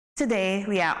Today,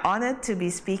 we are honored to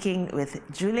be speaking with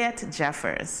Juliette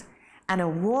Jeffers, an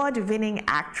award-winning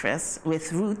actress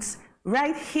with roots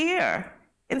right here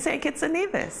in Saint Kitts and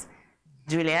Nevis.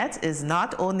 Juliette is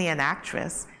not only an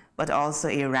actress, but also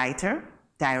a writer,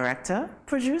 director,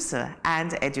 producer,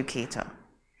 and educator.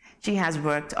 She has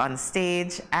worked on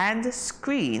stage and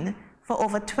screen for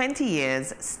over 20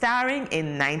 years, starring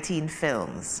in 19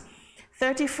 films,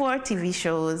 34 TV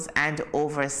shows, and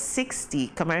over 60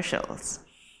 commercials.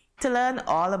 To learn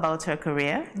all about her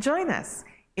career, join us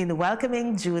in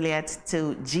welcoming Juliette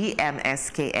to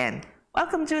GMSKN.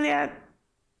 Welcome, Juliette.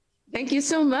 Thank you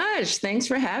so much. Thanks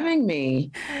for having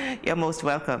me. You're most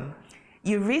welcome.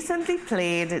 You recently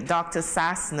played Dr.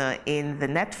 Sassner in the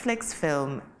Netflix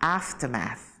film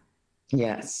Aftermath.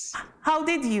 Yes. How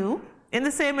did you, in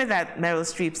the same way that Meryl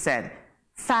Steep said,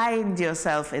 find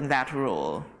yourself in that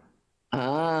role?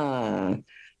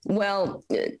 Well,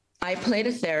 I played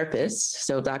a therapist,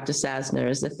 so Dr. Sassner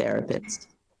is a therapist.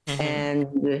 Mm-hmm.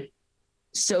 And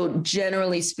so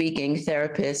generally speaking,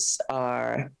 therapists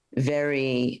are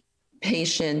very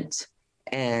patient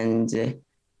and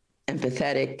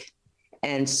empathetic.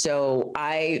 And so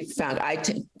I found I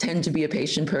tend to be a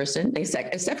patient person,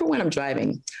 except for when I'm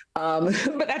driving.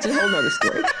 But that's a whole nother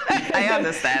story. I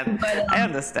understand. I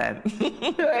understand.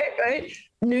 Right.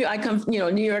 I come,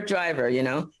 New York driver,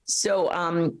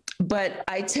 So, but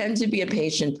I tend to be a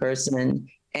patient person,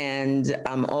 and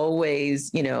I'm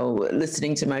always,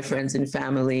 listening to my friends and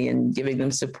family and giving them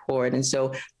support. And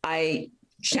so I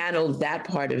channeled that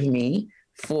part of me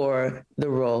for the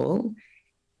role.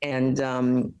 And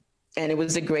it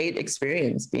was a great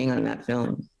experience being on that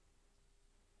film.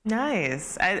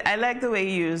 Nice. I like the way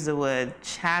you use the word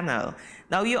channel.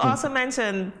 Now, you also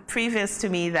mentioned previous to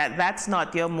me that that's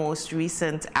not your most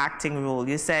recent acting role.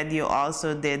 You said you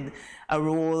also did a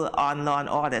role on Law and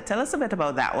Order. Tell us a bit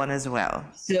about that one as well.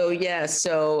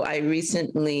 So I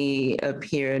recently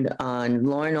appeared on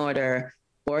Law and Order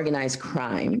Organized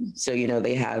Crime. So,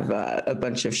 they have a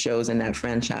bunch of shows in that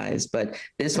franchise, but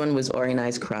this one was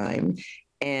Organized Crime.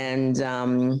 And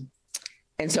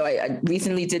so I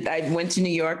recently I went to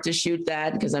New York to shoot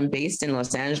that because I'm based in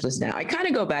Los Angeles now. I kind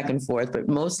of go back and forth, but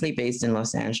mostly based in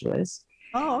Los Angeles.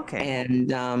 Oh, okay.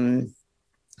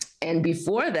 And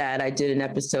before that, I did an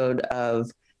episode of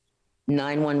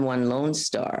 911 Lone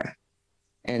Star,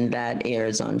 and that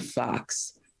airs on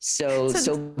Fox. So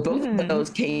both of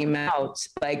those came out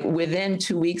like within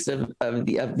 2 weeks of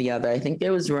the other. I think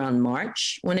it was around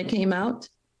March when it came out.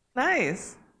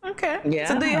 Nice. Okay. Yeah.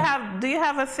 So do you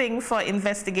have a thing for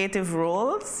investigative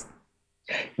roles?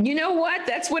 You know what?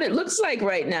 That's what it looks like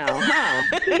right now, huh?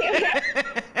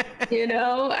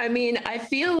 I mean, I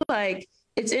feel like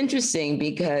it's interesting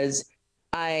because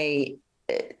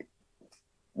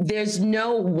there's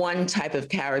no one type of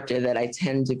character that I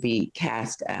tend to be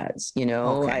cast as,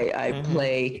 Okay. I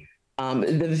play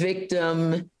the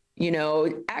victim,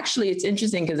 Actually, it's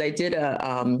interesting because I did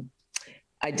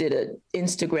an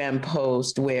Instagram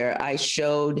post where I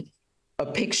showed a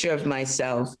picture of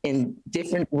myself in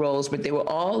different roles, but they were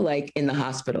all like in the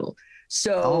hospital.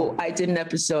 So I did an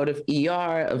episode of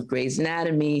ER, of Grey's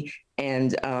Anatomy,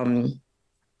 and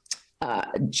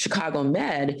Chicago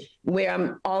Med, where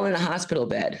I'm all in a hospital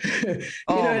bed.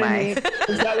 Oh my! I mean?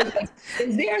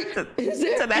 Is there? So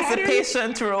that's a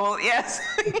patient role, yes.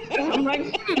 I'm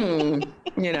like,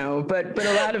 but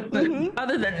a lot of,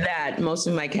 other than that, most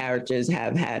of my characters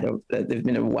have there've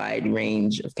been a wide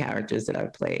range of characters that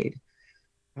I've played.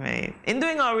 Right. In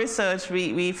doing our research,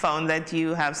 we found that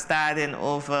you have starred in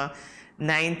over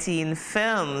 19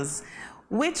 films.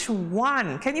 Which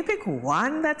one? Can you pick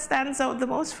one that stands out the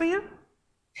most for you?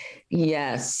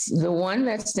 Yes. The one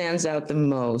that stands out the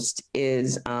most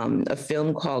is a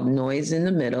film called Noise in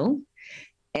the Middle.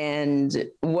 And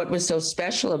what was so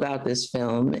special about this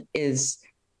film is,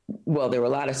 well, there were a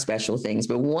lot of special things,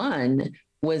 but one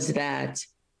was that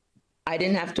I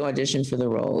didn't have to audition for the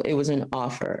role. It was an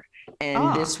offer.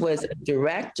 And this was a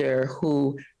director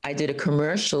who I did a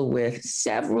commercial with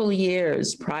several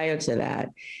years prior to that.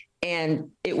 And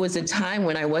it was a time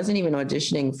when I wasn't even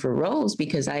auditioning for roles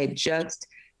because I had just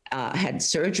had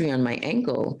surgery on my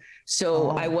ankle.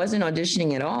 So I wasn't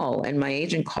auditioning at all. And my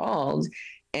agent called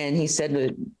and he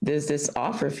said, there's this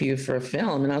offer for you for a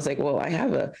film. And I was like, well, I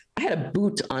had a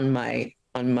boot on my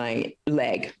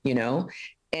leg,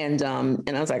 And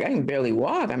I was like, I can barely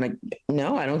walk. I'm like,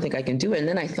 no, I don't think I can do it. And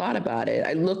then I thought about it.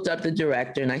 I looked up the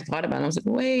director and I thought about it. I was like,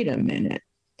 wait a minute.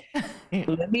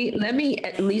 let me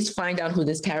at least find out who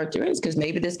this character is, because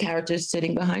maybe this character is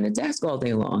sitting behind a desk all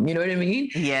day long. You know what I mean?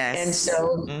 Yes. And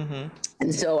so,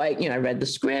 and so I read the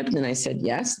script and I said,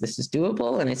 yes, this is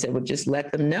doable. And I said, well, just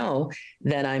let them know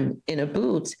that I'm in a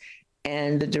booth.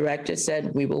 And the director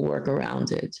said, we will work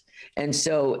around it. And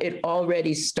so it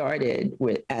already started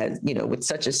with, as you know, with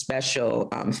such a special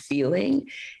feeling.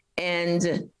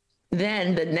 And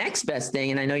then the next best thing,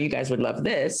 and I know you guys would love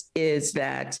this, is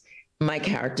that my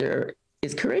character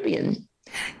is Caribbean.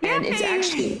 And it's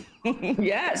actually,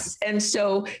 yes. And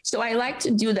so I like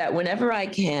to do that whenever I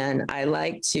can. I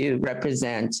like to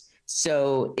represent.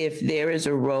 So if there is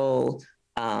a role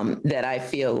that I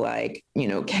feel like, you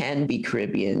know, can be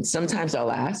Caribbean, sometimes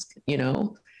I'll ask, you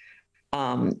know,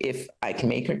 if I can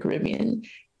make her Caribbean.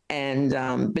 And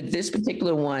but this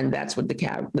particular one, that's what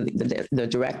the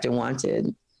director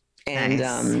wanted. And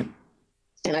Nice.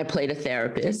 And I played a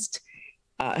therapist.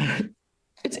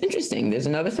 It's interesting. There's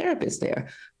another therapist there.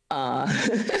 Yeah,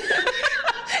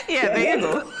 there you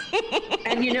go.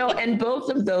 And you know, and both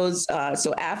of those,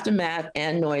 so Aftermath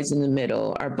and Noise in the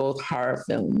Middle are both horror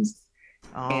films.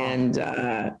 Oh.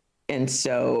 And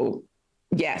so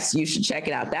yes, you should check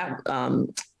it out. That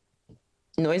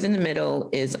Noise in the Middle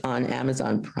is on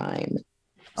Amazon Prime,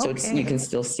 so Okay. you can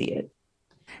still see it.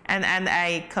 And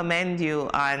I commend you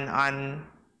on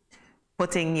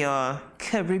putting your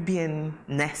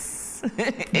Caribbean-ness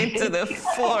into the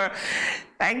fore.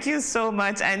 Thank you so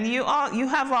much. And you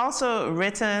have also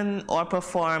written or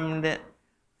performed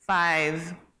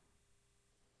 5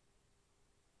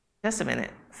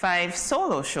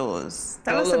 solo shows.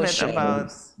 Tell us a bit Solo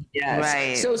about. shows. Yes.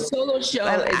 Right. So solo show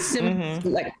is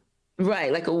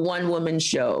like a one-woman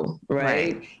show,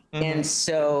 right? And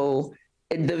so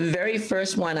the very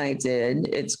first one I did,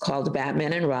 it's called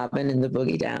Batman and Robin and the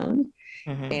Boogie Down.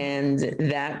 And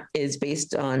that is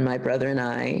based on my brother and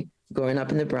I growing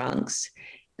up in the Bronx.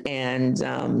 And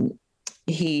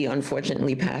he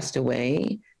unfortunately passed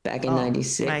away back in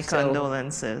 96. My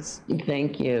condolences.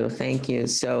 Thank you. Thank you.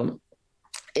 So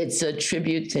it's a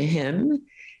tribute to him.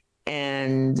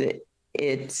 And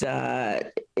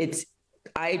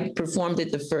I performed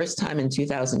it the first time in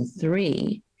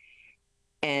 2003.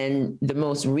 And the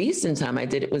most recent time I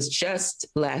did it was just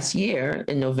last year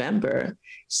in November.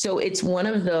 So it's one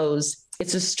of those,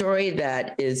 it's a story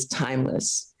that is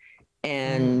timeless.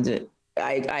 And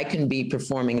I can be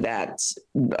performing that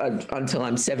until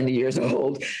I'm 70 years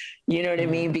old. You know what I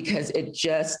mean? Because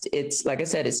it's like I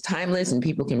said, it's timeless and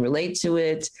people can relate to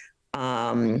it.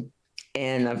 And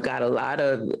I've gotten a lot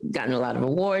of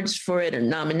awards for it and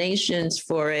nominations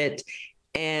for it.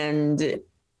 And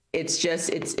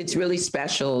it's really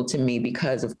special to me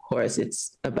because, of course,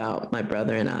 it's about my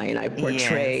brother and I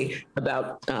portray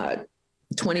about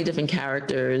 20 different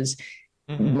characters.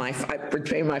 I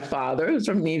portray my father, who's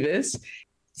from Nevis.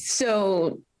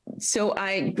 So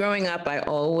growing up, I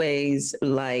always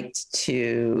liked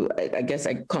to, I guess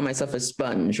I call myself a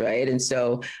sponge, right? And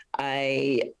so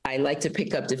I like to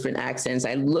pick up different accents.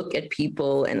 I look at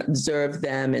people and observe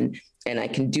them and I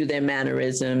can do their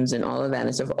mannerisms and all of that.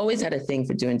 And so I've always had a thing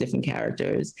for doing different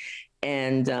characters.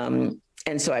 And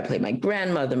so I played my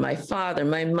grandmother, my father,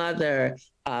 my mother,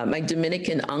 my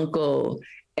Dominican uncle,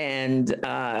 and,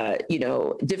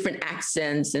 different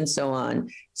accents and so on.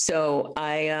 So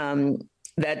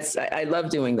I love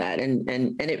doing that. And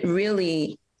it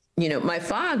really, my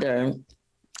father,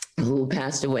 who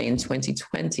passed away in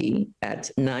 2020 at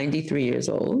 93 years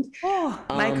old. Oh,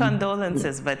 my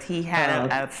condolences, but he had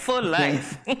a full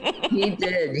life. He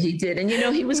did. And,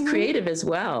 he was creative as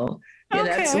well. And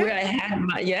that's where I had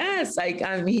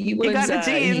he was. You got the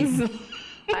genes.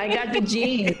 I got the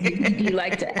genes. He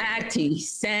liked to act. He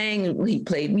sang. He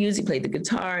played music, played the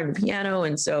guitar and the piano.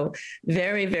 And so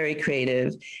very, very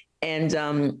creative. And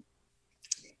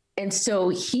so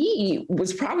he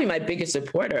was probably my biggest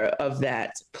supporter of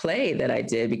that play that I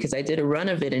did, because I did a run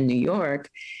of it in New York.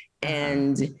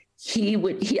 And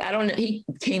he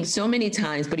came so many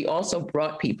times, but he also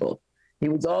brought people. He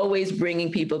was always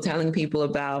bringing people, telling people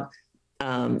about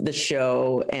the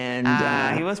show. And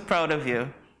he was proud of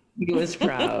you. He was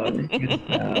proud.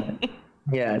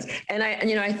 Yes. And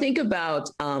I think about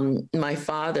my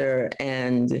father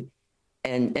and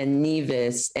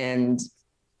Nevis, and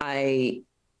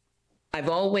I've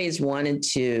always wanted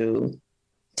to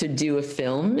do a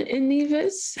film in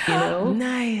Nevis,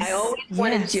 Nice. I always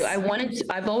wanted to.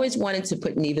 I've always wanted to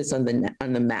put Nevis on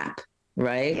the map,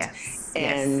 right? Yes.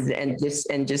 And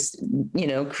just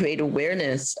create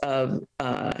awareness of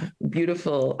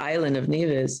beautiful island of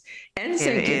Nevis and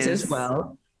Saint Kitts as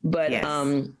well. But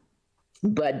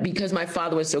but because my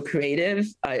father was so creative,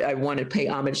 I wanted to pay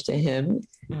homage to him,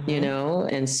 you know?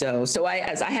 And so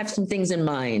as I have some things in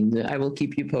mind, I will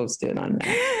keep you posted on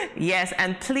that. Yes,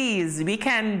 and please, we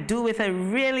can do with a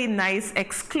really nice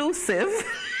exclusive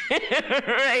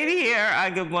right here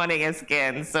on Good Morning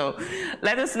SKN. So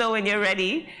let us know when you're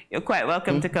ready. You're quite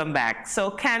welcome to come back.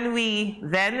 So can we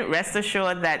then rest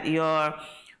assured that your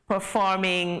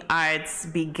performing arts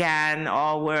began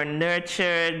or were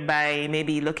nurtured by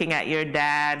maybe looking at your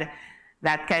dad,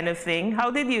 that kind of thing?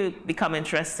 How did you become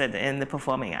interested in the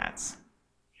performing arts?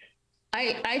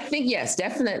 I think, yes,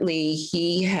 definitely.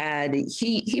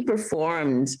 He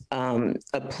performed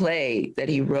a play that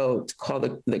he wrote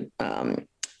called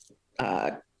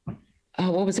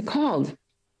what was it called?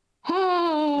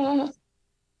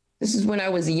 This is when I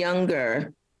was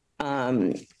younger.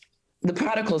 The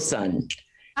Prodigal Son.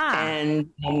 And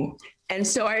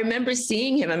so I remember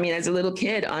seeing him, I mean, as a little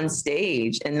kid on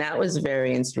stage, and that was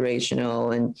very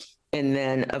inspirational. And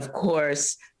then, of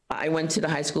course, I went to the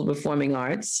High School of Performing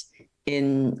Arts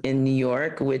in New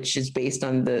York, which is based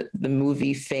on the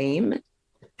movie Fame,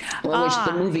 which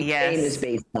the movie Fame is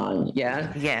based on.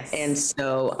 Yeah. Yes. And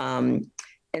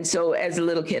so as a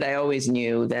little kid, I always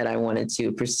knew that I wanted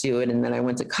to pursue it. And then I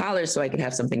went to college so I could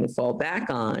have something to fall back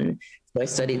on. So I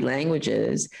studied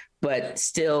languages, but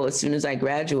still, as soon as I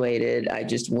graduated, I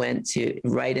just went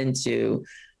right into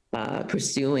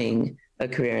pursuing a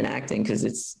career in acting because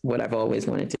it's what I've always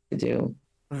wanted to do.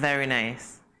 Very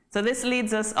nice. So this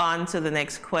leads us on to the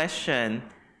next question.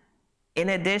 In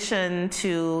addition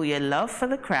to your love for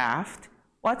the craft,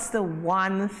 what's the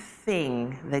one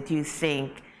thing that you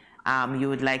think you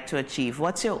would like to achieve?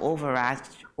 What's your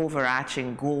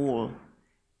overarching goal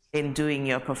in doing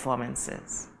your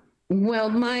performances? Well,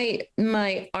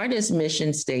 my artist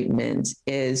mission statement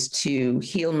is to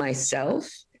heal myself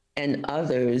and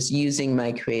others using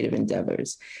my creative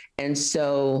endeavors. And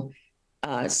so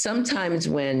sometimes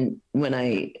when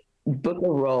I book a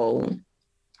role,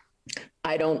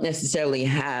 I don't necessarily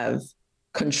have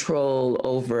control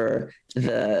over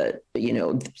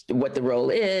what the role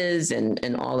is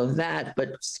and all of that.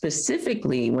 But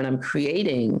specifically when I'm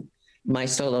creating my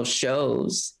solo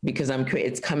shows, because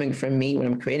it's coming from me when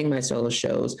I'm creating my solo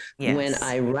shows, when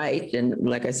I write, and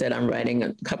like I said, I'm writing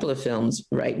a couple of films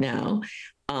right now.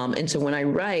 And so when I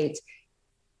write,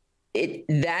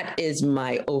 that is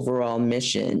my overall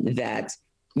mission, that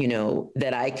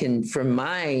I can, from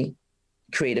my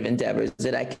creative endeavors,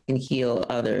 that I can heal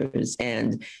others.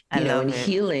 And,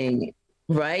 healing,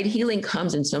 right? Healing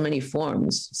comes in so many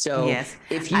forms. So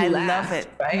if you love it,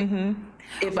 right? Mm-hmm.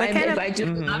 If I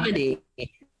do a comedy,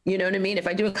 you know what I mean? If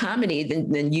I do a comedy,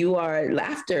 then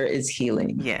laughter is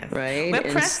healing. Yes. Right? We're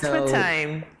pressed for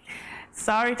time.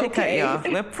 Sorry to cut you off.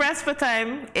 We're pressed for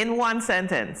time. In one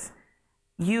sentence,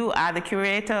 you are the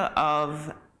curator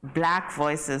of Black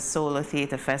Voices Solo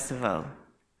Theater Festival.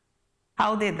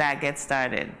 How did that get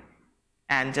started?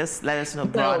 And just let us know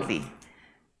broadly,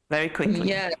 very quickly.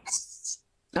 Yes.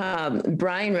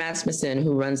 Brian Rasmussen,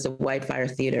 who runs the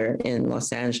Whitefire Theater in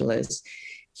Los Angeles,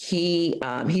 he's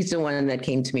the one that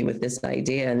came to me with this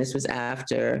idea. And this was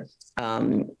after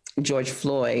George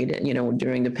Floyd,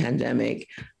 during the pandemic,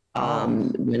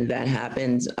 when that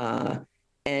happened.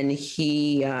 And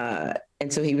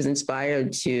so he was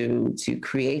inspired to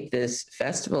create this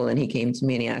festival. And he came to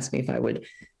me and he asked me if I would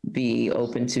be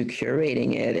open to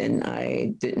curating it, and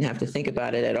I didn't have to think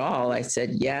about it at all. I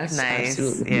said yes,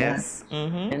 absolutely, yes.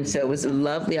 Mm-hmm. And so it was a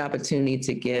lovely opportunity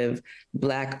to give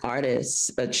Black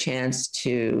artists a chance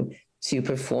to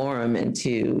perform and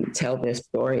to tell their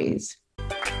stories.